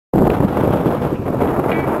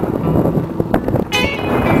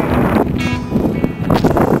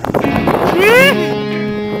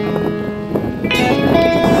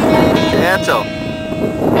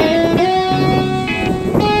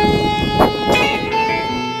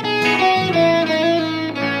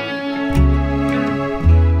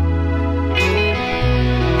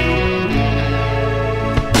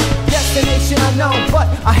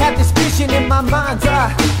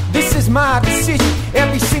decision,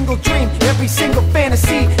 every single dream, every single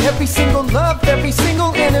fantasy, every single love, every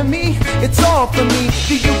single enemy. It's all for me.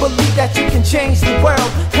 Do you believe that you can change the world?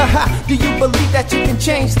 Haha, do you believe that you can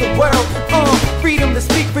change the world? Freedom to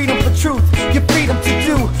speak, freedom for truth, your freedom to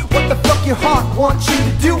do what the fuck your heart wants you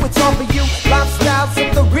to do. It's all for you. Lifestyles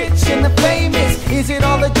of the rich and the famous. Is it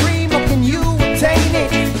all a dream or can you attain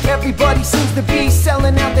it? Everybody seems to be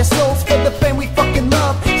selling out their souls for the fame we fucking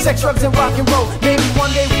love. Sex, drugs, and rock and roll. Maybe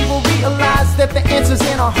one day we will realize that the answer's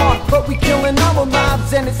in our heart, but we killing our own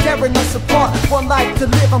lives and it's tearing us apart. One life to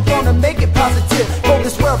live, I'm gonna make it positive for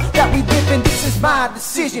this world that we live in. This is my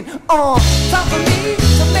decision. Time for me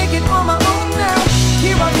to make it on my own now.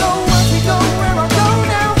 Here I go, watch me go where I go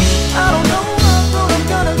now. I don't know what road I'm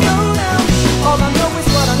gonna go now. All I know is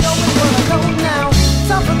what I know is what I know now.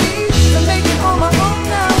 Time for me to make it on my own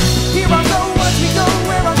now. Here I go, watch me go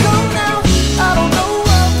where I go now. I don't know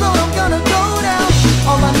what road I'm gonna go now.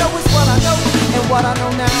 All I know is what I know and what I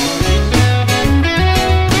know now.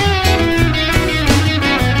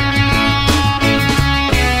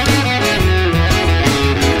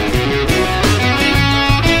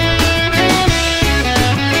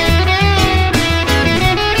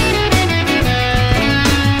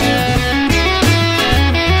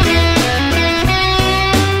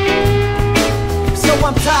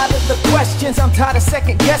 I'm tired of the questions, I'm tired of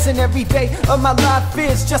second guessing. Every day of my life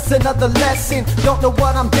is just another lesson. Don't know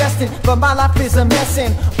what I'm destined, but my life is a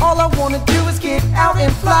messin'. All I wanna do is get out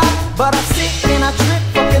and fly, but I sit and I trip,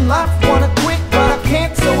 fucking life. Wanna quit, but I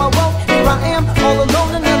can't, so I won't. Here I am, all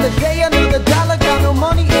alone, another day, another dollar. Got no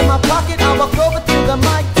money in my pocket, I walk over to the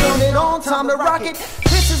mic, turn it on, time to rock it.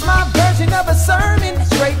 This is my version of a sermon,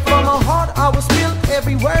 straight from my heart, I will spill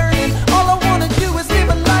every word. And all I wanna do is live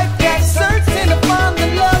a life that searching to find the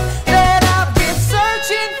love that I've been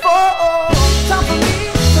searching for. Time for me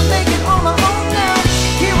to make it on my own now.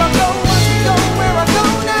 Here I go, watch me go where I go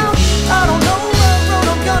now. I don't know what road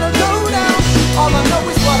I'm gonna go now. All I know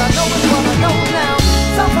is what I know is what I know now.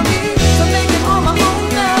 Time for me to make it on my own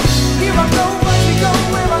now. Here I go, watch me go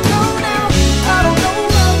where I go now. I don't know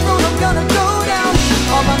what road I'm gonna go down.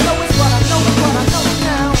 All I know is what I know is what I know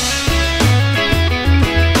now.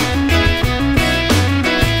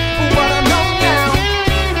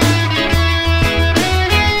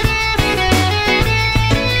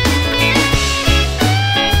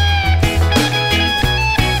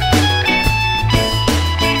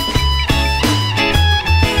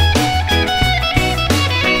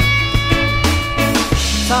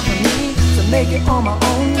 Time for me to make it on my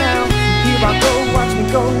own now. Here I go, watch me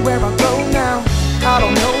go where I go now. I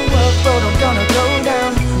don't know